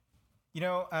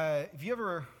Have you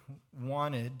ever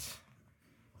wanted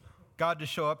God to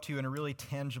show up to you in a really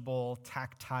tangible,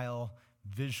 tactile,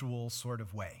 visual sort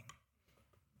of way?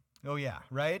 Oh yeah,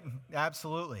 right?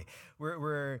 Absolutely.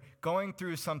 We're going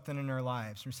through something in our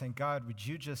lives. We're saying, God,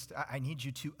 I need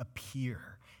you to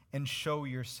appear and show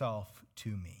yourself to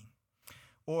me.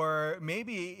 Or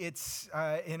maybe it's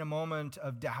in a moment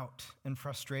of doubt and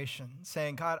frustration,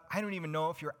 saying, God, I don't even know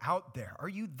if you're out there. Are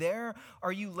you there?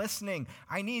 Are you listening?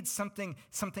 I need something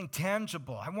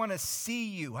tangible. I want to see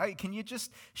you. Can you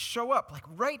just show up, like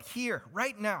right here,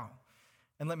 right now,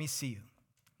 and let me see you.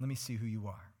 Let me see who you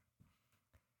are.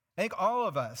 I think all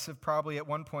of us have probably at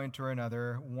one point or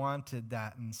another wanted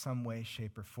that in some way,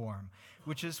 shape, or form,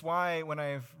 which is why when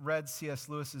I've read C.S.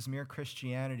 Lewis's Mere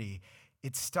Christianity,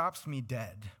 it stops me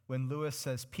dead when Lewis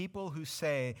says people who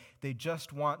say they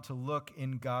just want to look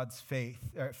in God's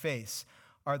face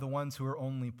are the ones who are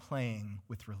only playing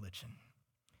with religion.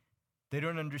 They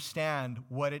don't understand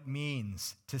what it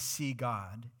means to see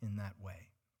God in that way.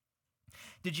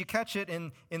 Did you catch it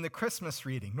in the Christmas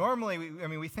reading? Normally,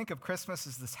 we think of Christmas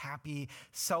as this happy,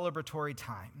 celebratory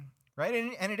time,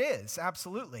 right? And it is,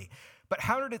 absolutely. But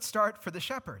how did it start for the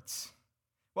shepherds?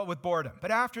 Well, with boredom.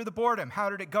 But after the boredom, how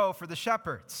did it go for the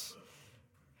shepherds?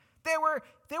 They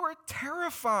were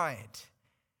terrified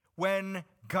when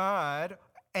God,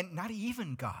 and not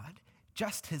even God,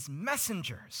 just his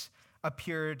messengers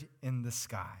appeared in the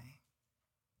sky.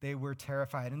 They were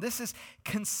terrified. And this is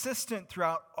consistent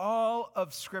throughout all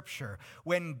of Scripture.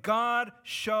 When God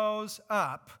shows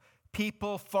up,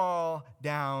 people fall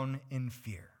down in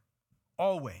fear.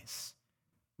 Always.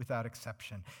 Without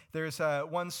exception. There's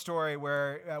one story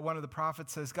where one of the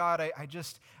prophets says, God, I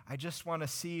just want to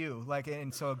see you.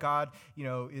 And so God,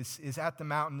 is at the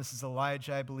mountain. This is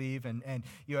Elijah, I believe. And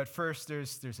at first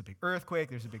there's a big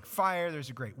earthquake, there's a big fire, there's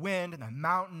a great wind, and the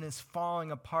mountain is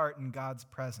falling apart in God's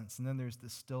presence. And then there's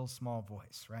this still small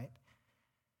voice, right?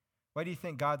 Why do you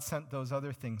think God sent those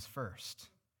other things first?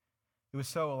 It was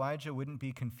so Elijah wouldn't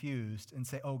be confused and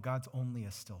say, oh, God's only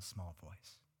a still small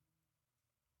voice.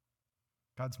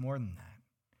 God's more than that.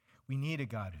 We need a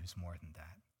God who's more than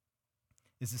that.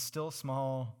 Is a still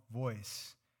small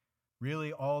voice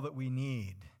really all that we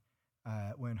need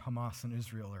when Hamas and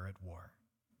Israel are at war?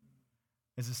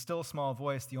 Is a still small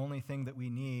voice the only thing that we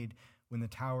need when the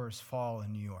towers fall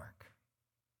in New York?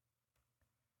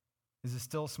 Is a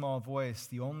still small voice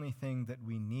the only thing that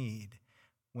we need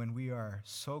when we are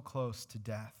so close to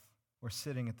death or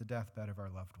sitting at the deathbed of our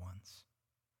loved ones?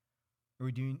 Or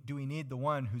do we need the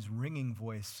one whose ringing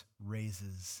voice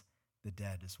raises the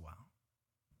dead as well?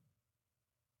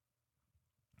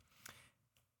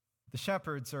 The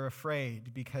shepherds are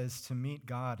afraid because to meet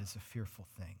God is a fearful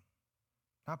thing.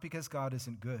 Not because God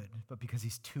isn't good, but because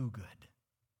he's too good.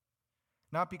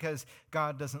 Not because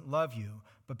God doesn't love you,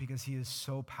 but because he is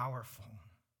so powerful.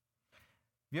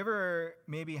 Have you ever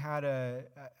maybe had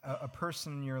a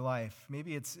person in your life,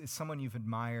 maybe it's someone you've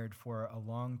admired for a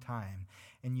long time,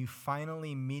 and you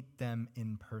finally meet them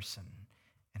in person?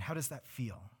 And how does that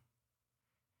feel?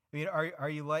 Are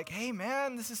you like, hey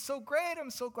man, this is so great,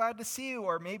 I'm so glad to see you?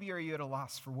 Or maybe are you at a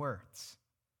loss for words?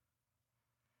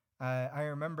 I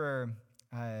remember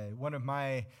one of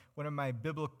my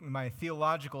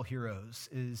theological heroes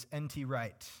is N.T.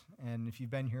 Wright. And if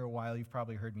you've been here a while, you've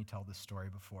probably heard me tell this story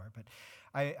before. But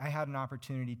I had an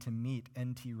opportunity to meet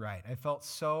N.T. Wright. I felt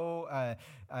so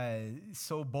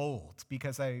bold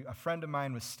because a friend of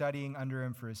mine was studying under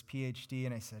him for his PhD,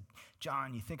 and I said,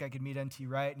 John, you think I could meet N.T.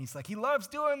 Wright? And he's like, he loves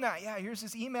doing that. Yeah, here's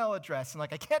his email address. And I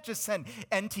can't just send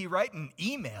N.T. Wright an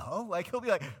email. He'll be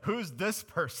like, who's this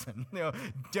person?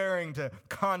 Daring to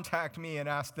contact me and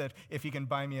ask that if he can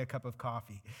buy me a cup of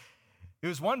coffee. It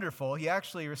was wonderful. He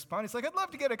actually responded. He's like, I'd love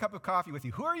to get a cup of coffee with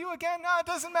you. Who are you again? No, it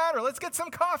doesn't matter. Let's get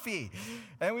some coffee.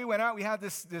 And we went out. We had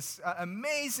this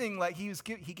amazing,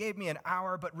 he gave me an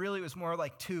hour, but really it was more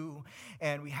like 2.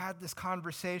 And we had this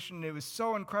conversation. It was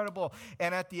so incredible.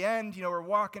 And at the end, we're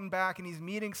walking back and he's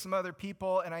meeting some other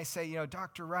people. And I say,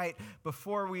 Dr. Wright,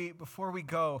 before we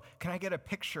go, can I get a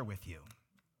picture with you?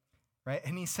 Right?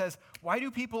 And he says, why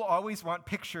do people always want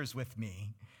pictures with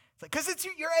me? It's like, because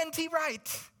you're N.T.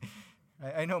 Wright.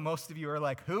 I know most of you are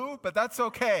like, who? But that's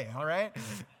okay, all right?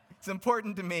 It's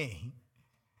important to me.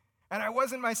 And I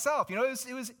wasn't myself. It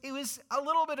was a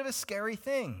little bit of a scary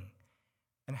thing.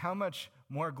 And how much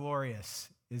more glorious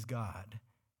is God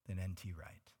than N.T. Wright?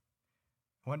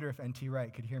 I wonder if N.T.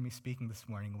 Wright could hear me speaking this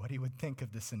morning, what he would think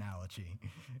of this analogy.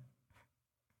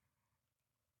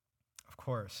 Of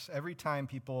course, every time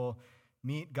people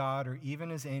meet God or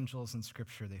even his angels in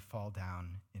Scripture, they fall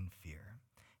down in fear.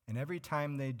 And every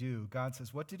time they do, God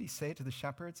says, what did he say to the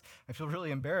shepherds? I feel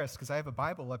really embarrassed because I have a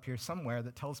Bible up here somewhere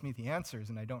that tells me the answers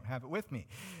and I don't have it with me.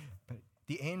 But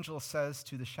the angel says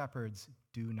to the shepherds,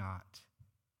 do not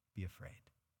be afraid.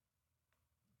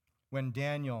 When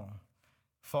Daniel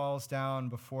falls down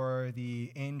before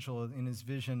the angel in his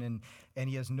vision and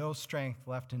he has no strength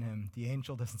left in him, the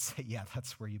angel doesn't say, yeah,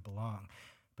 that's where you belong,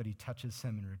 but he touches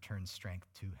him and returns strength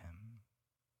to him.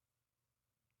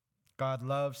 God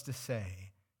loves to say,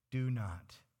 do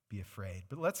not be afraid.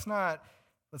 But let's not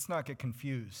get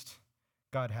confused.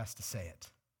 God has to say it.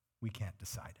 We can't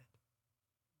decide it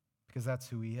because that's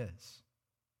who he is.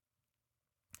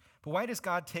 But why does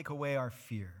God take away our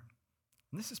fear?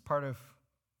 And this is part of,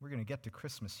 we're going to get to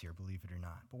Christmas here, believe it or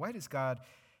not. But why does God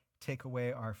take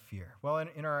away our fear? Well,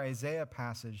 in our Isaiah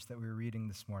passage that we were reading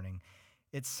this morning,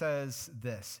 it says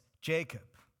this, Jacob,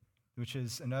 which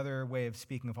is another way of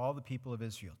speaking of all the people of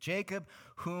Israel. Jacob,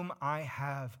 whom I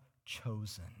have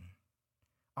chosen.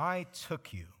 I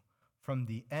took you from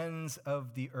the ends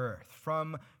of the earth,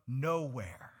 from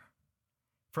nowhere.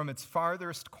 From its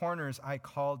farthest corners I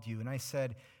called you, and I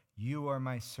said, you are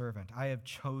my servant. I have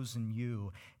chosen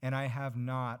you, and I have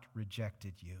not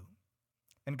rejected you.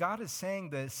 And God is saying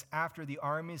this after the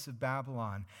armies of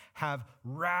Babylon have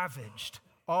ravaged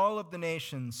all of the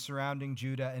nations surrounding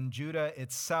Judah, and Judah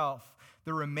itself,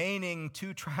 the remaining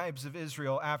 2 tribes of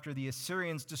Israel after the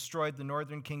Assyrians destroyed the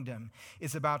northern kingdom,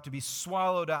 is about to be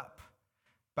swallowed up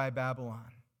by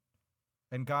Babylon.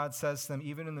 And God says to them,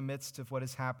 even in the midst of what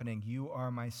is happening, you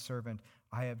are my servant.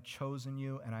 I have chosen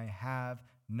you, and I have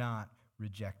not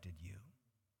rejected you.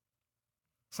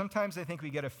 Sometimes I think we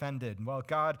get offended. Well,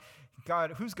 God,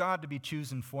 who's God to be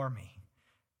choosing for me?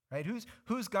 Right?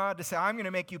 Who's God to say, I'm going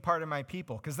to make you part of my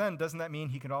people? Because then doesn't that mean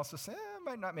he could also say, I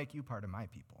might not make you part of my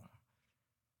people?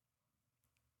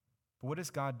 But what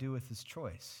does God do with his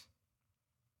choice?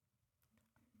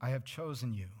 I have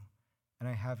chosen you, and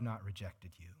I have not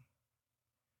rejected you.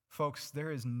 Folks,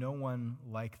 there is no one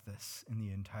like this in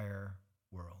the entire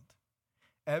world.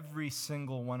 Every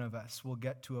single one of us will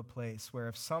get to a place where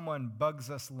if someone bugs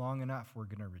us long enough, we're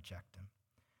going to reject him.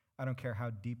 I don't care how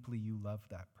deeply you love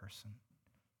that person.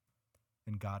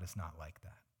 And God is not like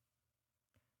that.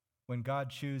 When God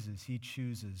chooses, he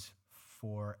chooses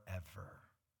forever.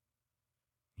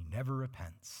 He never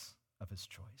repents of his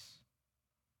choice.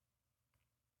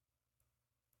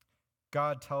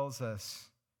 God tells us,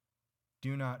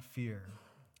 do not fear,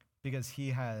 because he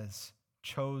has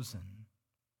chosen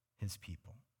his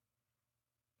people.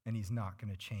 And he's not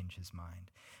going to change his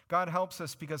mind. God helps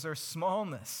us because our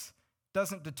smallness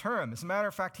doesn't deter him. As a matter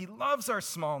of fact, he loves our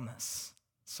smallness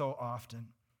so often.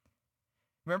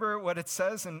 Remember what it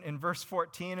says in verse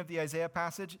 14 of the Isaiah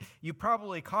passage? You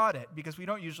probably caught it because we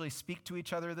don't usually speak to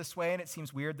each other this way, and it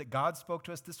seems weird that God spoke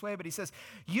to us this way, but he says,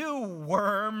 you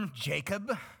worm,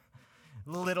 Jacob,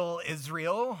 little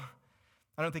Israel.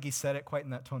 I don't think he said it quite in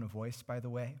that tone of voice, by the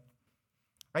way.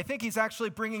 I think he's actually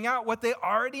bringing out what they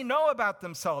already know about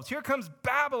themselves. Here comes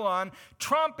Babylon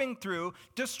tromping through,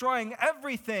 destroying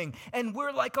everything, and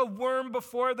we're like a worm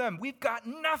before them. We've got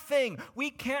nothing.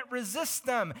 We can't resist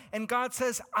them. And God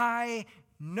says, I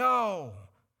know.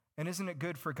 And isn't it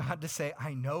good for God to say,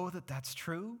 I know that that's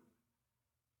true?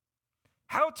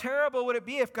 How terrible would it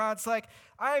be if God's like,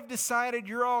 I've decided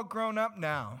you're all grown up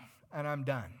now, and I'm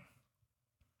done.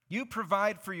 You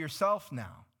provide for yourself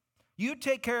now. You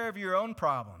take care of your own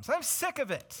problems. I'm sick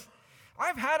of it.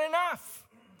 I've had enough.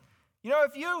 You know,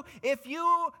 if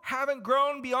you haven't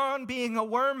grown beyond being a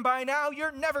worm by now,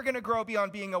 you're never going to grow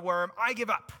beyond being a worm. I give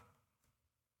up.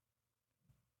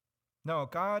 No,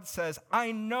 God says,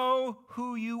 I know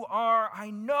who you are. I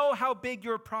know how big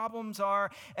your problems are,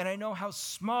 and I know how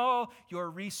small your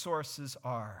resources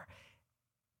are.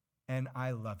 And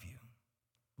I love you,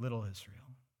 little Israel.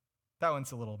 That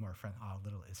one's a little more friendly. Oh,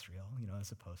 little Israel,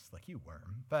 as opposed to like, you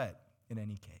worm. But in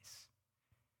any case,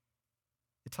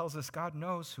 it tells us God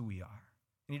knows who we are,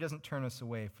 and he doesn't turn us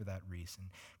away for that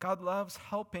reason. God loves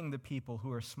helping the people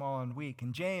who are small and weak.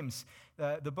 And James,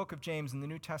 the book of James in the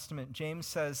New Testament, James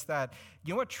says that,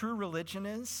 you know what true religion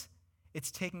is? It's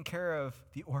taking care of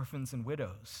the orphans and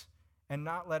widows and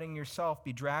not letting yourself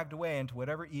be dragged away into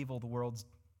whatever evil the world's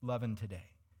loving today.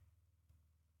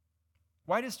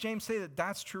 Why does James say that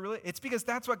that's true religion? It's because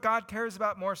that's what God cares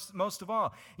about most of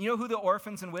all. You know who the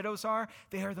orphans and widows are?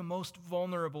 They are the most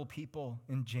vulnerable people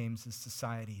in James's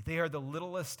society. They are the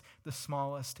littlest, the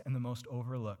smallest, and the most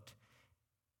overlooked.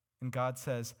 And God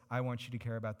says, I want you to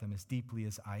care about them as deeply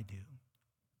as I do.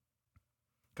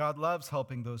 God loves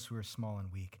helping those who are small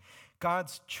and weak.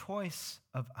 God's choice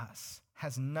of us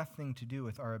has nothing to do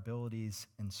with our abilities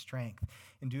and strength.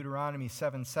 In Deuteronomy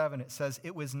 7:7, it says,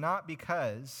 "It was not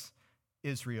because,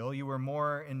 Israel, you were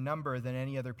more in number than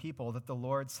any other people, that the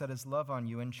Lord set his love on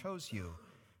you and chose you,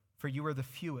 for you were the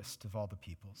fewest of all the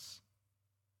peoples."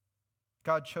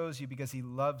 God chose you because he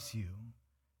loves you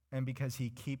and because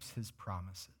he keeps his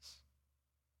promises.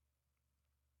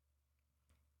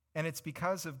 And it's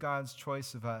because of God's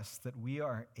choice of us that we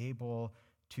are able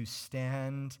to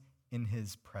stand in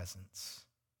his presence.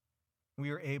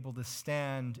 We are able to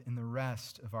stand in the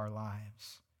rest of our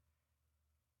lives.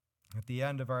 At the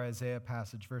end of our Isaiah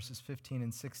passage, verses 15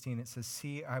 and 16, it says,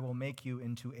 "See, I will make you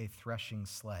into a threshing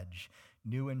sledge,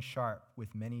 new and sharp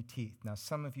with many teeth." Now,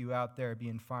 some of you out there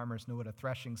being farmers know what a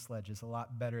threshing sledge is a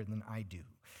lot better than I do.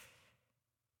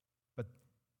 But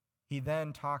he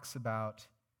then talks about,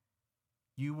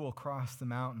 you will cross the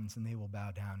mountains and they will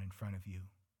bow down in front of you.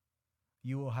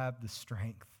 You will have the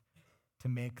strength to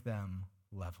make them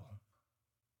level.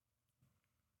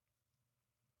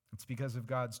 It's because of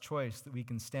God's choice that we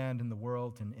can stand in the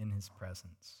world and in his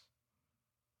presence.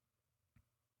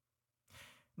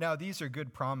 Now, these are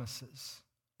good promises,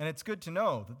 and it's good to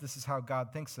know that this is how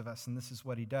God thinks of us and this is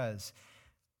what he does.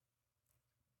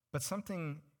 But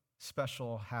something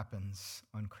special happens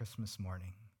on Christmas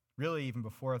morning, really even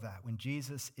before that, when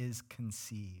Jesus is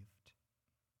conceived.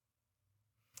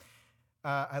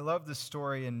 I love the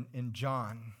story in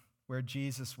John where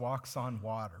Jesus walks on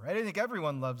water, right? I think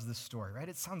everyone loves this story, right?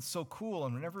 It sounds so cool,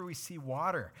 and whenever we see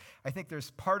water, I think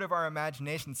there's part of our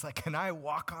imagination, it's like, can I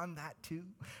walk on that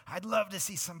too? I'd love to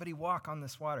see somebody walk on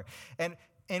this water.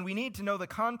 And we need to know the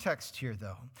context here,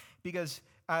 though, because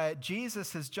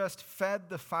Jesus has just fed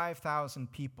the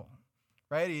 5,000 people.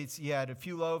 Right? He had a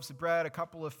few loaves of bread, a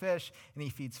couple of fish, and he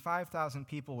feeds 5,000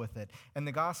 people with it. And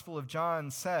the Gospel of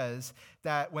John says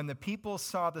that when the people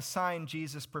saw the sign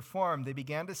Jesus performed, they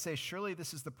began to say, "Surely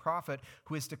this is the prophet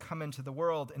who is to come into the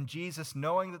world." And Jesus,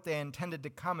 knowing that they intended to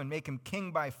come and make him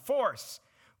king by force,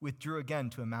 withdrew again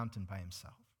to a mountain by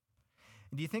himself.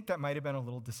 And do you think that might have been a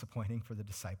little disappointing for the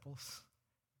disciples?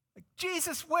 Like,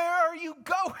 Jesus, where are you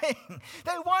going?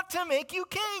 They want to make you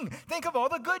king. Think of all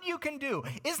the good you can do.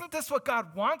 Isn't this what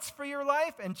God wants for your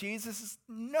life? And Jesus is,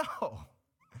 no,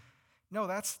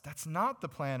 that's not the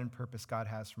plan and purpose God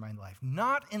has for my life.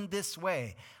 Not in this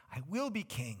way. I will be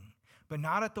king, but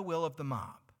not at the will of the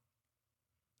mob.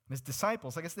 His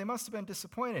disciples, I guess they must have been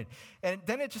disappointed. And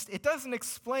then it doesn't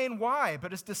explain why,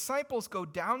 but his disciples go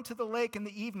down to the lake in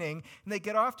the evening, and they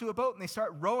get off to a boat, and they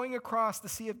start rowing across the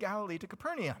Sea of Galilee to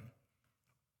Capernaum.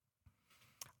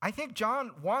 I think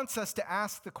John wants us to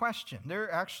ask the question.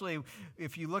 There actually,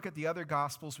 if you look at the other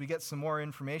Gospels, we get some more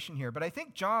information here. But I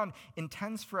think John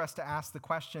intends for us to ask the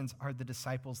questions, are the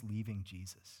disciples leaving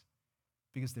Jesus?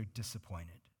 Because they're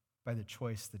disappointed by the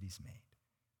choice that he's made.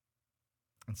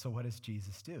 And so what does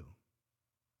Jesus do?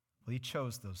 Well, he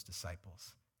chose those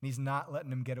disciples, and he's not letting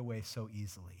them get away so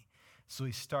easily. So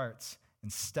he starts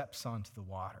and steps onto the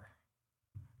water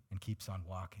and keeps on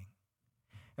walking.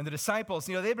 And the disciples,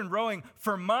 they've been rowing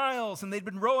for miles, and they've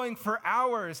been rowing for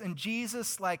hours, and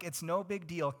Jesus, like it's no big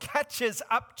deal, catches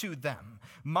up to them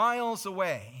miles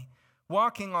away,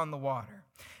 walking on the water.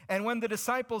 And when the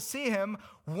disciples see him,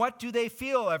 what do they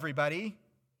feel, everybody?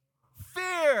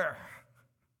 Fear.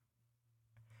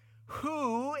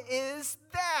 Who is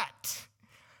that?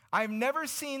 I've never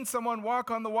seen someone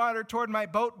walk on the water toward my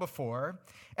boat before,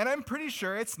 and I'm pretty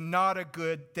sure it's not a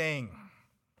good thing.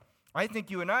 I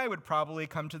think you and I would probably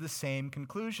come to the same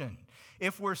conclusion.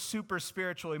 If we're super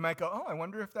spiritual, we might go, oh, I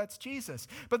wonder if that's Jesus.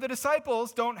 But the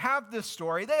disciples don't have this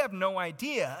story. They have no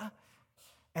idea,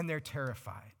 and they're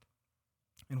terrified.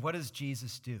 And what does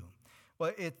Jesus do?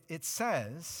 Well, it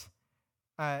says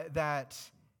that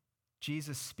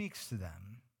Jesus speaks to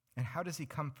them. And how does he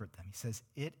comfort them? He says,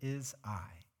 "It is I.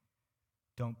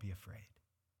 Don't be afraid."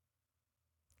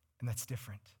 And that's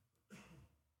different.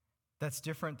 That's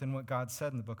different than what God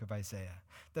said in the book of Isaiah.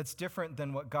 That's different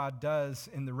than what God does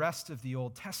in the rest of the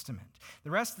Old Testament. The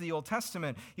rest of the Old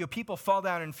Testament, people fall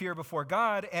down in fear before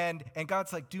God, and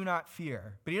God's like, do not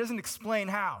fear. But he doesn't explain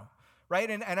how. Right?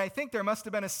 And I think there must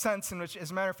have been a sense in which,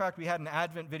 as a matter of fact, we had an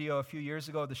Advent video a few years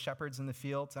ago of the shepherds in the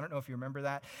fields. I don't know if you remember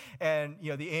that. And,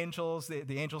 the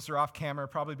angels are off camera,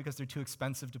 probably because they're too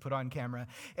expensive to put on camera.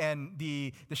 And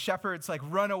the shepherds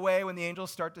run away when the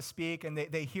angels start to speak, and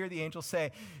they hear the angels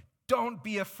say, "Don't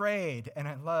be afraid." And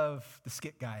I love the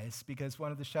skit guys, because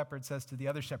one of the shepherds says to the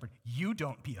other shepherd, "You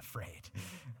don't be afraid."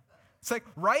 It's like,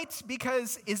 right?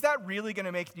 Because is that really going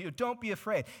to make you, don't be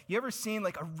afraid. You ever seen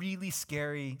like a really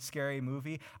scary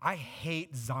movie? I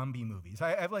hate zombie movies.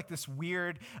 I have like this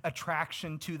weird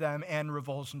attraction to them and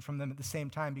revulsion from them at the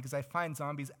same time because I find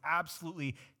zombies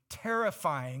absolutely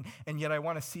terrifying, and yet I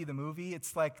want to see the movie.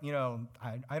 It's like,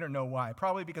 I don't know why.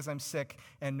 Probably because I'm sick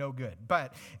and no good.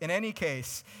 But in any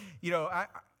case,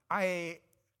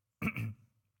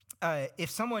 if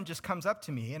someone just comes up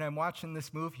to me and I'm watching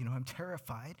this movie, I'm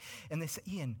terrified, and they say,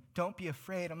 Ian, don't be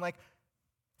afraid. I'm like,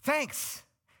 thanks.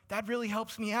 That really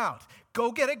helps me out.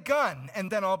 Go get a gun,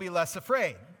 and then I'll be less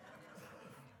afraid.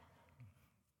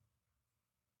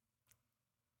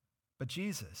 But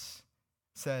Jesus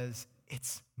says,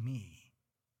 it's me.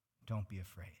 Don't be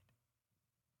afraid.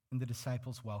 And the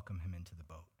disciples welcome him into the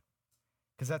boat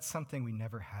because that's something we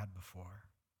never had before.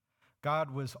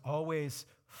 God was always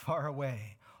far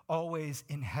away, always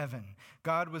in heaven.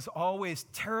 God was always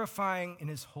terrifying in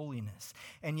his holiness.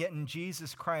 And yet in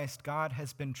Jesus Christ, God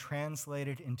has been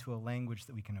translated into a language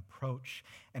that we can approach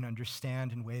and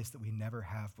understand in ways that we never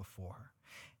have before.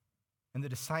 And the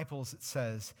disciples, it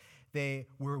says, they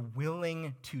were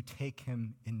willing to take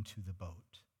him into the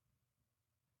boat.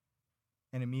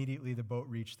 And immediately the boat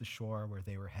reached the shore where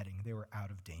they were heading. They were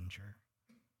out of danger.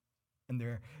 And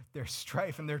their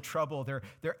strife and their trouble, their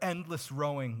endless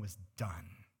rowing was done.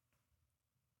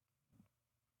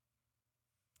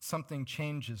 Something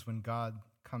changes when God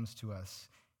comes to us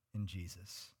in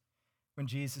Jesus. When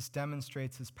Jesus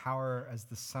demonstrates his power as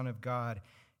the Son of God,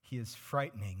 he is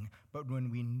frightening. But when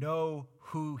we know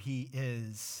who he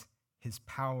is, his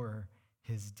power,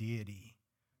 his deity,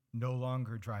 no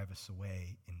longer drive us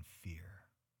away in fear.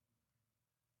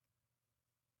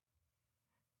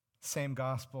 Same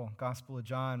Gospel of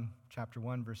John, chapter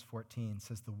 1, verse 14,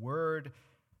 says, the Word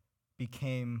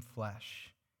became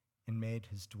flesh and made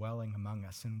his dwelling among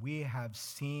us, and we have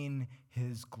seen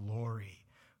his glory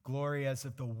as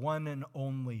of the one and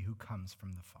only who comes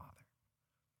from the Father.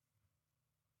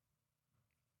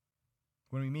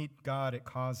 When we meet God, it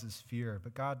causes fear,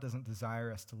 but God doesn't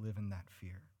desire us to live in that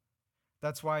fear.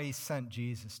 That's why he sent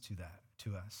Jesus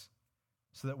to us,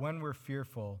 so that when we're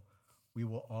fearful, we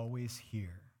will always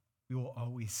hear, we will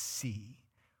always see,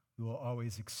 we will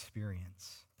always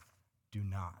experience. Do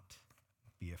not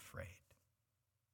be afraid.